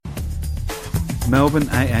Melbourne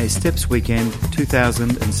AA Steps Weekend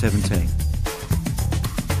 2017.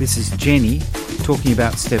 This is Jenny talking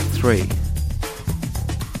about Step 3.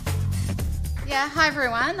 Yeah, hi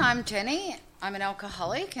everyone, I'm Jenny. I'm an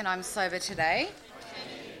alcoholic and I'm sober today.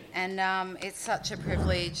 And it's such a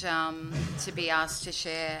privilege to be asked to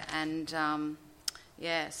share. And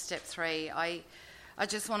Step 3. I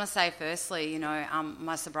just want to say firstly,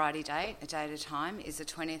 my sobriety date, a day at a time, is the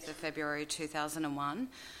 20th of February 2001.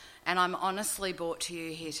 And I'm honestly brought to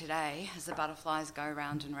you here today, as the butterflies go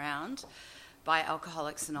round and round, by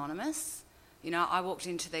Alcoholics Anonymous. I walked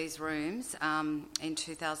into these rooms in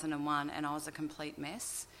 2001 and I was a complete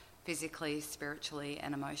mess, physically, spiritually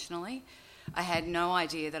and emotionally. I had no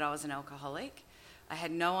idea that I was an alcoholic. I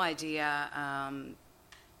had no idea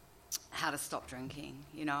how to stop drinking.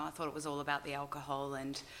 I thought it was all about the alcohol,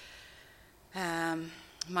 and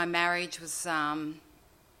my marriage was, my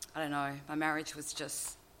marriage was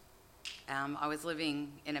just, I was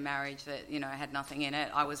living in a marriage that, had nothing in it.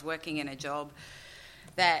 I was working in a job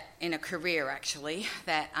in a career actually,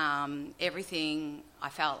 that everything I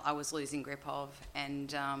felt I was losing grip of.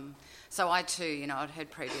 And so I too, I'd heard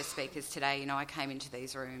previous speakers today, I came into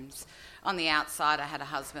these rooms. On the outside I had a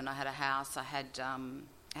husband, I had a house, I had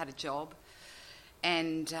a job.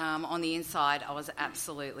 And on the inside I was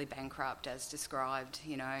absolutely bankrupt, as described,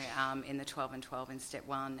 in the 12 and 12 in Step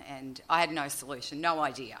 1. And I had no solution, no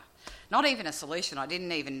idea. Not even a solution. I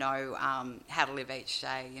didn't even know how to live each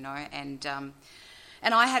day, And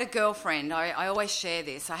I had a girlfriend. I always share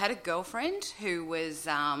this. I had a girlfriend who was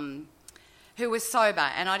sober,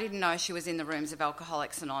 and I didn't know she was in the rooms of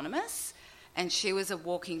Alcoholics Anonymous. And she was a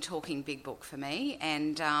walking, talking big book for me.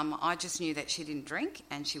 And I just knew that she didn't drink,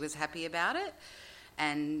 and she was happy about it.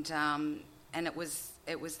 And it was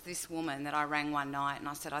this woman that I rang one night, and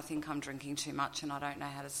I said, I think I'm drinking too much, and I don't know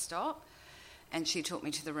how to stop. And she took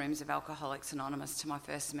me to the rooms of Alcoholics Anonymous to my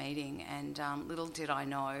first meeting. And little did I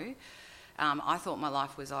know, I thought my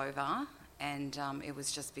life was over, and it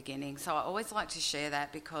was just beginning. So I always like to share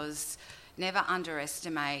that, because never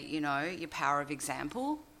underestimate, your power of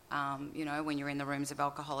example. When you're in the rooms of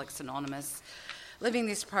Alcoholics Anonymous, living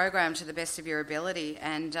this program to the best of your ability.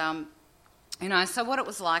 And, so what it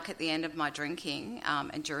was like at the end of my drinking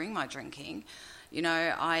and during my drinking,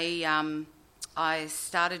 I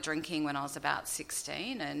started drinking when I was about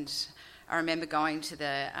 16, and I remember going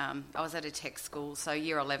to I was at a tech school, so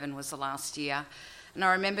year 11 was the last year, and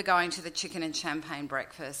I remember going to the chicken and champagne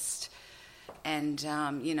breakfast. And,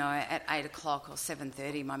 at 8 o'clock or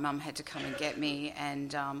 7:30, my mum had to come and get me,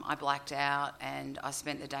 and I blacked out, and I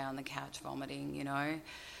spent the day on the couch vomiting,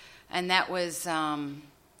 And that was, and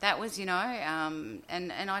I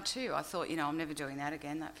too, I thought, I'm never doing that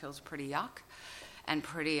again. That feels pretty yuck and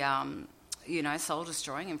pretty,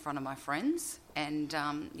 soul-destroying in front of my friends. And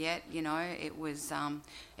yet, it was,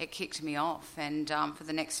 it kicked me off. And for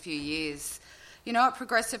the next few years, it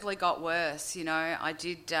progressively got worse.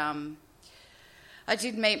 I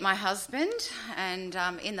did meet my husband and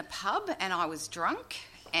in the pub, and I was drunk,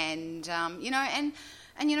 and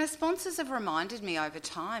sponsors have reminded me over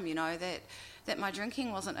time, that my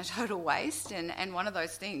drinking wasn't a total waste, and one of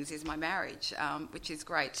those things is my marriage, which is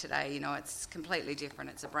great today. It's completely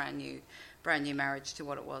different. It's a brand new marriage to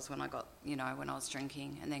what it was when I got, when I was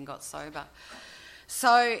drinking and then got sober.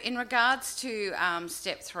 So in regards to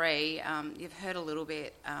Step 3, you've heard a little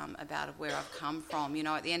bit about where I've come from.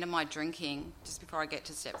 At the end of my drinking, just before I get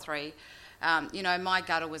to Step 3, my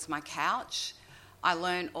gutter was my couch. I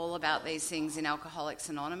learned all about these things in Alcoholics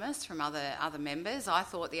Anonymous from other members. I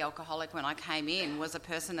thought the alcoholic when I came in was a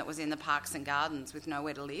person that was in the parks and gardens with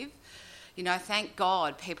nowhere to live. Thank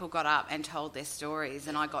God people got up and told their stories,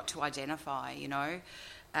 and I got to identify,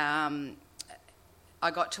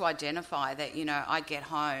 I got to identify that, I'd get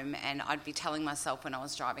home and I'd be telling myself when I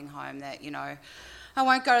was driving home that, I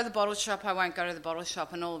won't go to the bottle shop,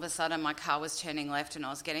 and all of a sudden my car was turning left and I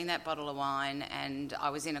was getting that bottle of wine, and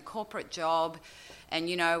I was in a corporate job, and,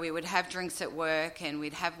 we would have drinks at work and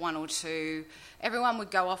we'd have one or two. Everyone would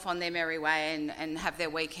go off on their merry way and have their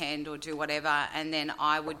weekend or do whatever, and then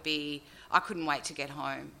I couldn't wait to get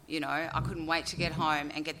home, I couldn't wait to get home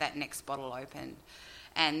and get that next bottle opened.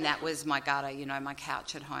 And that was my gutter, my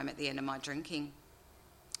couch at home at the end of my drinking.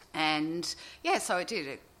 And, so it did.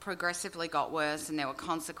 It progressively got worse, and there were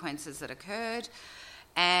consequences that occurred.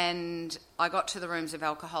 And I got to the rooms of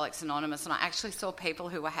Alcoholics Anonymous, and I actually saw people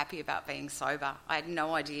who were happy about being sober. I had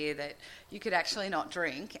no idea that you could actually not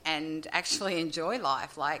drink and actually enjoy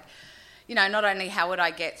life. Like, not only how would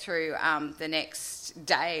I get through the next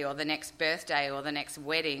day or the next birthday or the next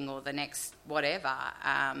wedding or the next whatever,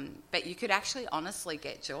 but you could actually honestly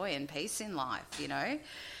get joy and peace in life,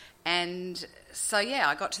 And so, yeah,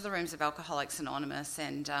 I got to the rooms of Alcoholics Anonymous,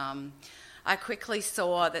 and I quickly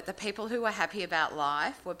saw that the people who were happy about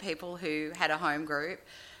life were people who had a home group,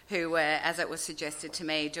 who were, as it was suggested to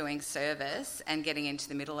me, doing service and getting into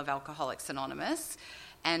the middle of Alcoholics Anonymous,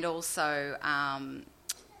 and also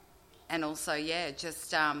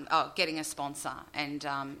getting a sponsor and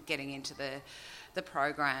getting into the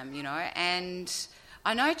program, you know. And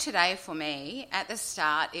I know today for me, at the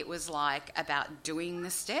start, it was like about doing the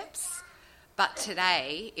steps, but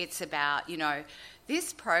today it's about, you know,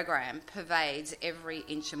 this program pervades every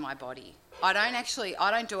inch of my body. I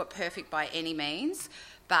don't do it perfect by any means,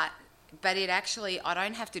 but it actually, I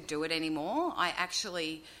don't have to do it anymore.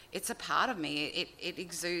 It's a part of me. It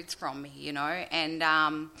exudes from me, you know,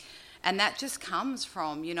 and that just comes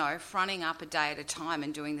from, you know, fronting up a day at a time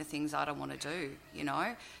and doing the things I don't want to do, you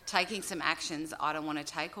know, taking some actions I don't want to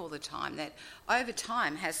take all the time that over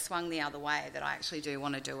time has swung the other way, that I actually do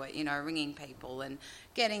want to do it, you know, ringing people and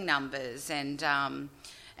getting numbers and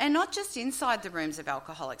not just inside the rooms of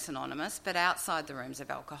Alcoholics Anonymous, but outside the rooms of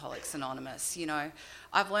Alcoholics Anonymous. You know,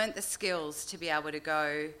 I've learnt the skills to be able to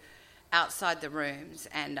go outside the rooms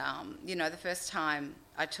and, you know, the first time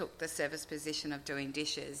I took the service position of doing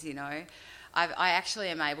dishes, you know, I actually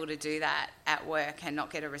am able to do that at work and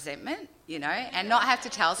not get a resentment, you know, and not have to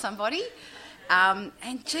tell somebody. And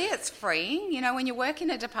gee, it's freeing. You know, when you work in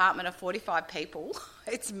a department of 45 people,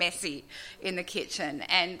 it's messy in the kitchen.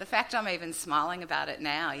 And the fact I'm even smiling about it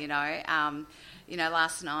now, you know,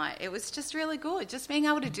 last night, it was just really good, just being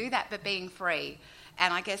able to do that, but being free.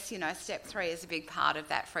 And I guess, you know, step 3 is a big part of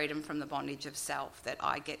that freedom from the bondage of self that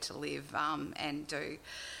I get to live and do.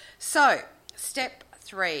 So, step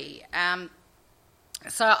 3.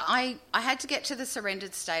 So I had to get to the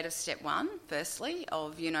surrendered state of step 1, firstly,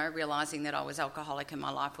 of, you know, realising that I was alcoholic and my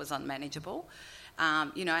life was unmanageable.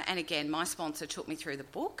 You know, and again, my sponsor took me through the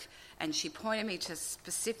book and she pointed me to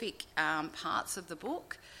specific parts of the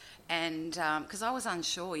book. And because I was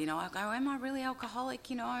unsure, you know, I go, am I really alcoholic,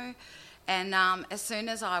 you know? And as soon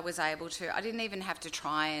as I was able to, I didn't even have to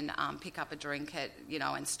try and pick up a drink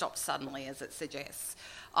and stop suddenly as it suggests.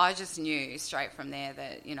 I just knew straight from there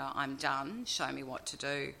that, you know, I'm done, show me what to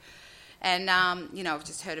do. And, you know, I've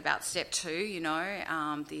just heard about step 2, you know,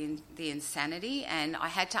 the insanity, and I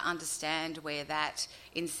had to understand where that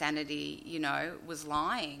insanity, you know, was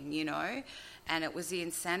lying, you know, and it was the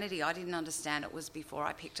insanity. I didn't understand it was before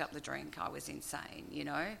I picked up the drink. I was insane, you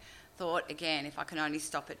know. Thought, again, if I can only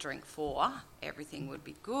stop at drink 4, everything would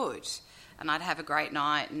be good and I'd have a great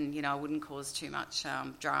night and, you know, I wouldn't cause too much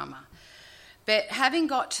drama. But having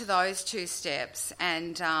got to those 2 steps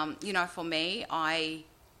and, you know, for me,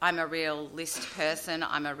 I'm a real list person.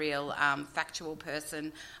 I'm a real factual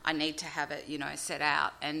person. I need to have it, you know, set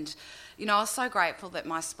out. And, you know, I was so grateful that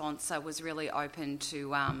my sponsor was really open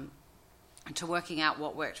to working out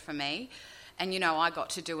what worked for me. And, you know, I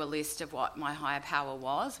got to do a list of what my higher power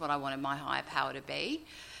was, what I wanted my higher power to be.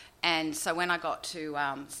 And so when I got to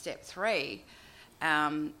step 3,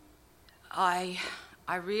 I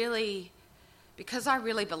really, because I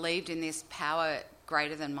really believed in this power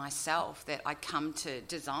greater than myself that I come to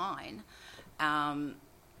design,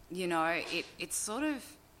 you know, it sort of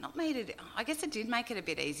not made it, I guess it did make it a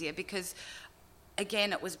bit easier because,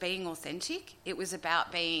 again, it was being authentic. It was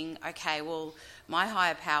about being, okay, well, my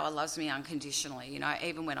higher power loves me unconditionally, you know,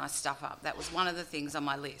 even when I stuff up. That was one of the things on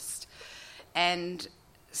my list. And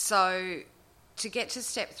so to get to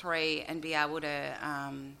step 3 and be able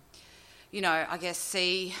to, you know, I guess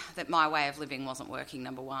see that my way of living wasn't working,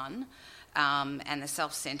 number 1, and the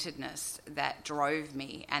self-centeredness that drove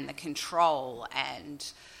me and the control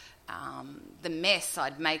and the mess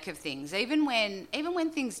I'd make of things, even when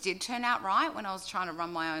things did turn out right, when I was trying to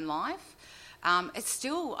run my own life, I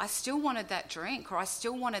still wanted that drink, or I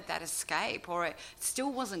still wanted that escape, or it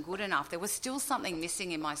still wasn't good enough. There was still something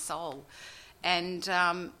missing in my soul, and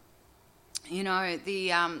you know,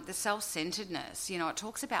 the self-centeredness. You know, it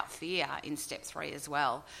talks about fear in step 3 as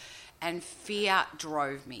well, and fear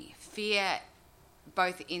drove me. Fear,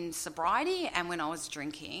 both in sobriety and when I was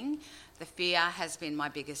drinking. The fear has been my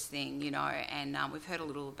biggest thing, you know, and we've heard a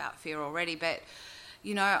little about fear already, but,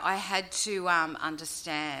 you know, I had to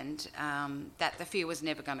understand that the fear was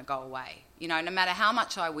never going to go away. You know, no matter how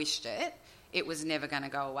much I wished it, it was never going to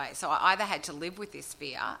go away. So I either had to live with this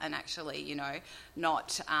fear and actually, you know,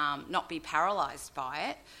 not be paralysed by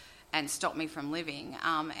it and stop me from living.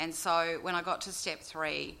 And so when I got to step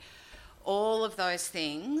 3, all of those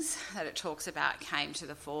things that it talks about came to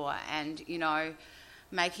the fore, and, you know,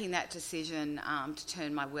 making that decision to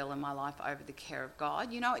turn my will and my life over the care of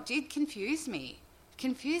God, you know, it did confuse me.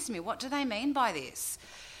 What do they mean by this?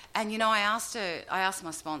 And, you know, I asked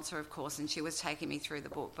my sponsor, of course, and she was taking me through the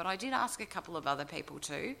book, but I did ask a couple of other people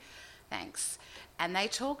too. Thanks. And they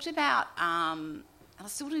talked about, and I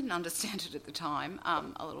still didn't understand it at the time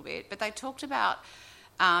a little bit, but they talked about,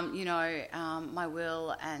 my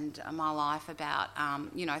will and my life, about,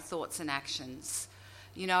 thoughts and actions.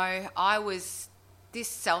 You know, this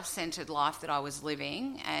self-centred life that I was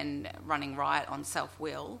living and running riot on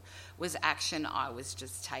self-will was action I was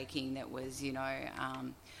just taking that was, I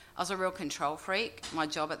was a real control freak. My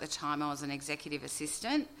job at the time, I was an executive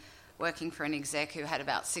assistant working for an exec who had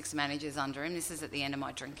about 6 managers under him. This is at the end of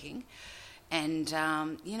my drinking. And,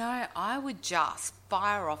 I would just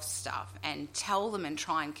fire off stuff and tell them and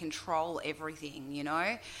try and control everything, and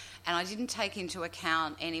I didn't take into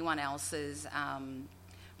account anyone else's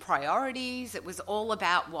priorities. It was all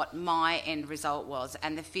about what my end result was,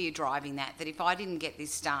 and the fear driving that if I didn't get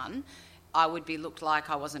this done, I would be looked like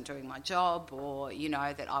I wasn't doing my job, or,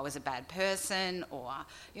 that I was a bad person, or,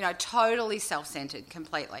 totally self-centred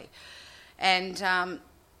completely. And,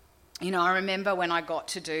 I remember when I got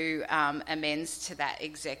to do amends to that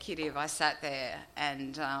executive, I sat there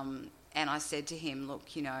and I said to him, look,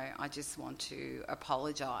 I just want to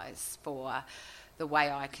apologise for the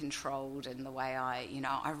way I controlled and the way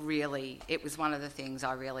it was one of the things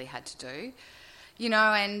I really had to do.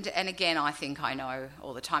 And again, I think I know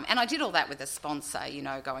all the time. And I did all that with a sponsor,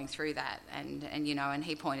 going through that. And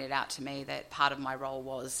he pointed out to me that part of my role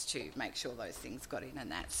was to make sure those things got in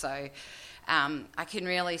and that. So I can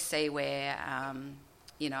really see where,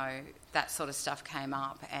 that sort of stuff came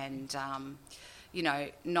up. And,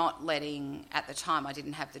 not letting, at the time, I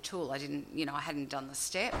didn't have the tool. I hadn't done the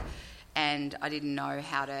step. And I didn't know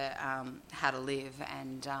how to live.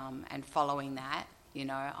 And following that,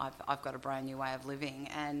 I've got a brand new way of living.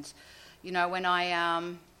 And, when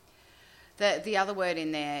the other word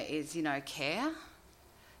in there is, care.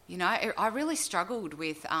 I really struggled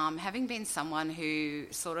with having been someone who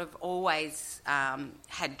sort of always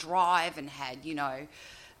had drive and had, the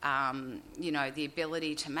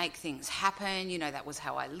ability to make things happen. That was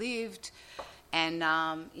how I lived. And,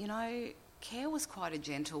 care was quite a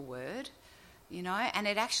gentle word, and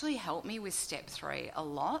it actually helped me with step 3 a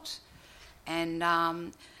lot. And,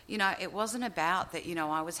 it wasn't about that,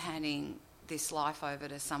 I was handing this life over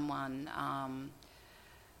to someone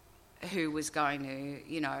who was going to,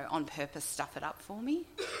 on purpose stuff it up for me,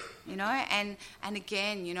 And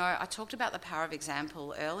again, I talked about the power of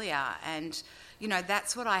example earlier, and,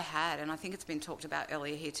 that's what I had, and I think it's been talked about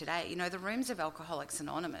earlier here today. The rooms of Alcoholics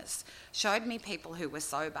Anonymous showed me people who were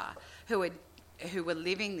sober, who were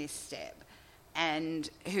living this step, and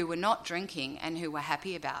who were not drinking and who were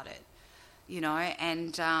happy about it.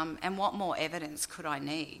 And what more evidence could I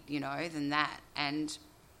need, than that? And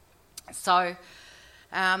so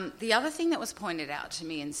the other thing that was pointed out to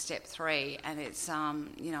me in step 3, and it's,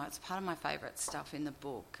 it's part of my favourite stuff in the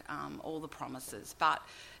book, all the promises, but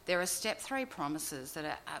there are step 3 promises that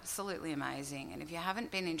are absolutely amazing. And if you haven't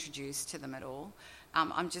been introduced to them at all,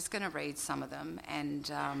 I'm just going to read some of them. And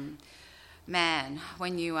man,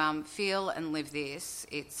 when you feel and live this,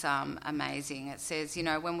 it's amazing. It says,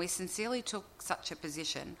 when we sincerely took such a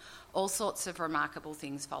position, all sorts of remarkable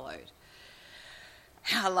things followed.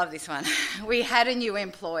 I love this one. We had a new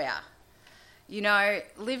employer.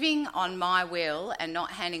 Living on my will and not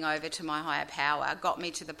handing over to my higher power got me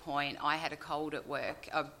to the point I had a cold at work,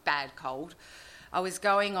 a bad cold. I was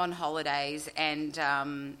going on holidays, and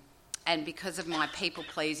because of my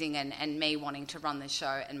people-pleasing and me wanting to run the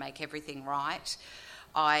show and make everything right,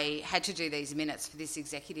 I had to do these minutes for this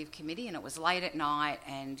executive committee, and it was late at night,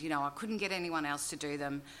 and, I couldn't get anyone else to do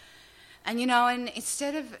them. And, and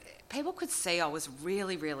instead of... People could see I was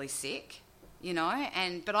really, really sick,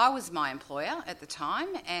 but I was my employer at the time,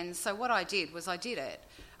 and so what I did was I did it.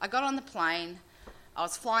 I got on the plane, I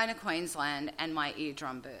was flying to Queensland, and my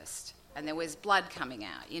eardrum burst. And there was blood coming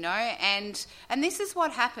out, and this is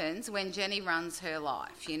what happens when Jenny runs her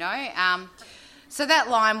life, So that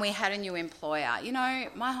line, we had a new employer,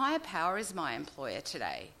 my higher power is my employer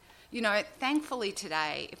today. Thankfully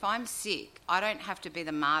today, if I'm sick, I don't have to be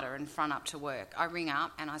the martyr and front up to work. I ring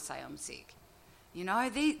up and I say I'm sick.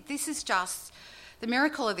 This is just, the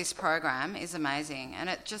miracle of this program is amazing. And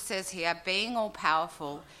it just says here, being all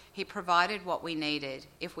powerful, he provided what we needed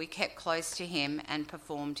if we kept close to him and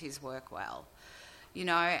performed his work well.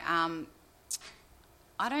 I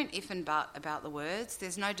don't if and but about the words.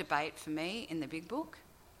 There's no debate for me in the big book.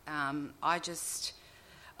 I just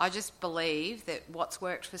believe that what's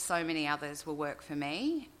worked for so many others will work for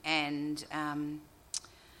me. And,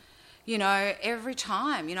 you know, every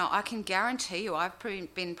time, you know, I can guarantee you I've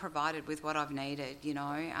been provided with what I've needed, you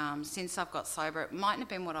know. Since I've got sober, it mightn't have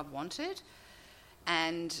been what I've wanted.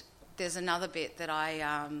 And there's another bit that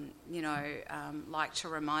I, like to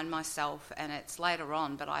remind myself, and it's later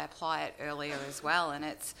on, but I apply it earlier as well. And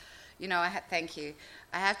it's, you know, thank you.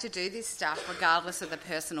 I have to do this stuff regardless of the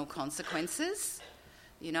personal consequences.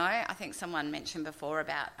 You know, I think someone mentioned before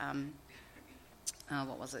about,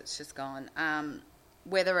 what was it? It's just gone.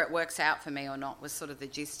 Whether it works out for me or not was sort of the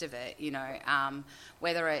gist of it, you know,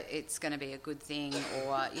 whether it's going to be a good thing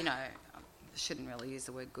or, you know, I shouldn't really use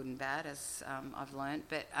the word good and bad as I've learned,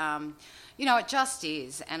 but, you know, it just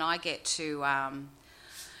is. And I get to,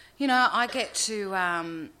 I get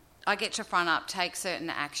to front up, take certain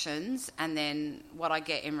actions, and then what I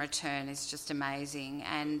get in return is just amazing.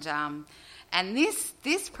 And this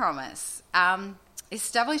promise,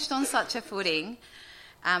 established on such a footing,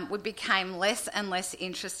 we became less and less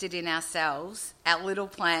interested in ourselves, our little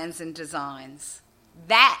plans and designs.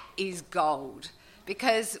 That is gold.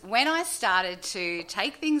 Because when I started to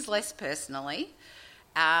take things less personally,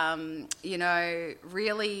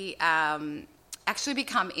 really actually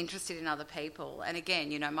become interested in other people. And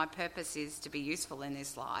again, you know, my purpose is to be useful in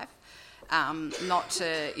this life, not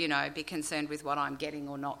to, you know, be concerned with what I'm getting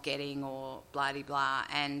or not getting or blah-de-blah.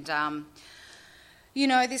 And, you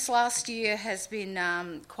know, this last year has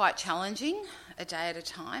been quite challenging, a day at a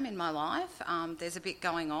time in my life. There's a bit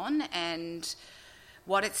going on, and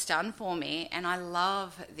what it's done for me, and I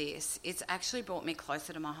love this, it's actually brought me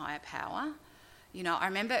closer to my higher power. You know, I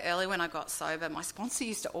remember early when I got sober, my sponsor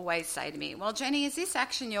used to always say to me, well, Jenny, is this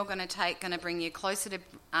action you're going to take going to bring you closer to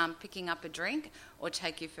picking up a drink or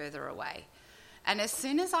take you further away? And as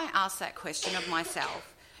soon as I asked that question of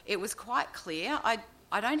myself, it was quite clear. I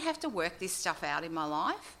don't have to work this stuff out in my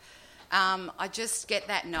life. I just get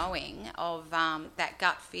that knowing of that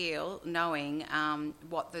gut feel, knowing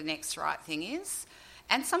what the next right thing is.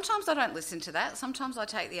 And sometimes I don't listen to that. Sometimes I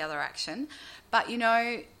take the other action. But, you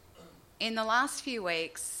know, in the last few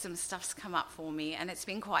weeks, some stuff's come up for me, and it's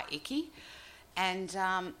been quite icky. And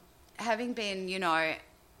having been, you know,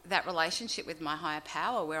 that relationship with my higher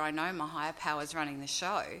power, where I know my higher power is running the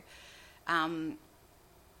show,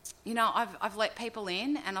 you know, I've let people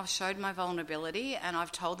in, and I've showed my vulnerability, and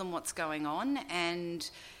I've told them what's going on,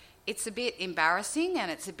 and it's a bit embarrassing,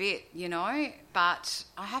 and it's a bit, you know, but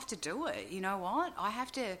I have to do it. You know what? I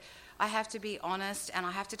have to be honest, and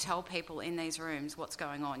I have to tell people in these rooms what's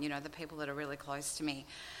going on, you know, the people that are really close to me.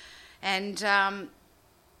 And,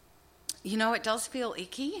 you know, it does feel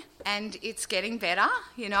icky, and it's getting better,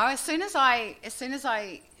 you know. As soon as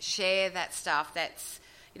I share that stuff, that's,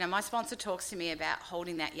 you know, my sponsor talks to me about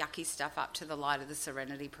holding that yucky stuff up to the light of the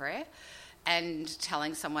Serenity Prayer and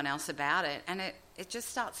telling someone else about it. And it just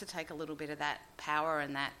starts to take a little bit of that power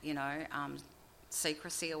and that, you know,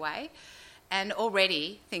 secrecy away. And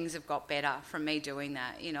already things have got better from me doing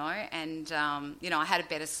that, you know. And, you know, I had a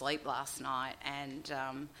better sleep last night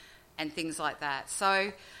and things like that.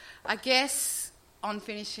 So I guess on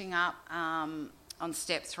finishing up on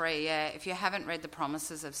step 3, if you haven't read the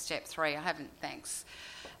promises of step 3, I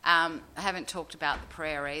haven't talked about the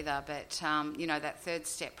prayer either, but, you know, that third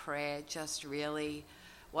step prayer, just really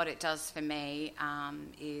what it does for me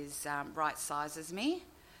is right-sizes me.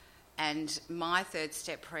 And my third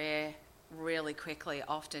step prayer really quickly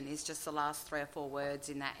often is just the last 3 or 4 words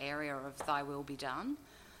in that area of thy will be done.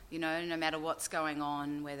 You know, no matter what's going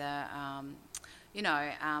on, whether, you know,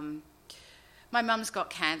 my mum's got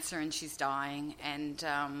cancer and she's dying, and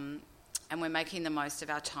we're making the most of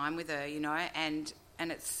our time with her, you know, and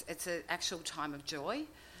it's an actual time of joy.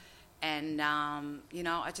 And, you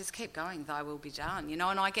know, I just keep going, thy will be done, you know,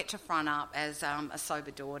 and I get to front up as a sober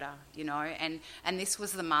daughter, you know, and this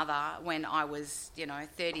was the mother when I was, you know,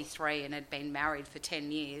 33 and had been married for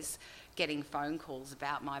 10 years, getting phone calls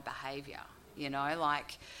about my behaviour, you know,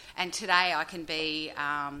 like, and today I can be,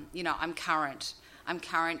 you know, I'm current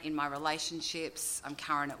in my relationships, I'm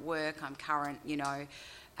current at work, I'm current, you know,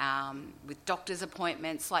 with doctor's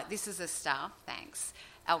appointments, like this is the stuff, thanks.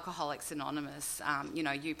 Alcoholics Anonymous, you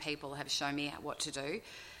know, you people have shown me what to do,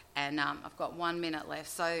 and I've got 1 minute left.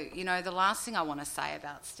 So, you know, the last thing I want to say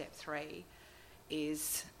about step 3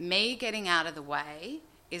 is me getting out of the way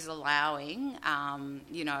is allowing,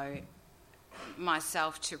 you know,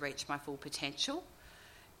 myself to reach my full potential.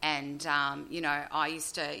 And, you know, I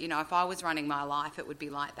used to, you know, if I was running my life, it would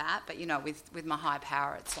be like that. But, you know, with my high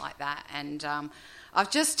power, it's like that. And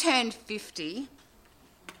I've just turned 50.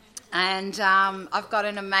 And I've got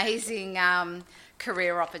an amazing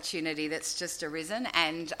career opportunity that's just arisen,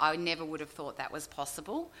 and I never would have thought that was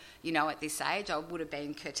possible. You know, at this age, I would have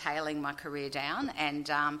been curtailing my career down,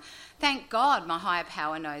 and thank God my higher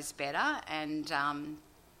power knows better, and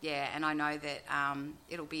and I know that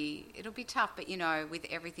it'll be tough, but you know, with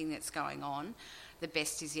everything that's going on, the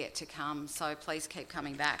best is yet to come. So please keep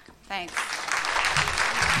coming back. Thanks.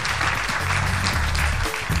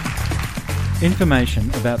 Information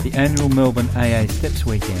about the annual Melbourne AA Steps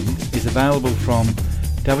Weekend is available from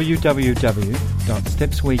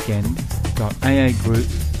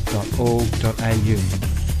www.stepsweekend.aagroup.org.au.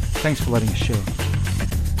 Thanks for letting us share.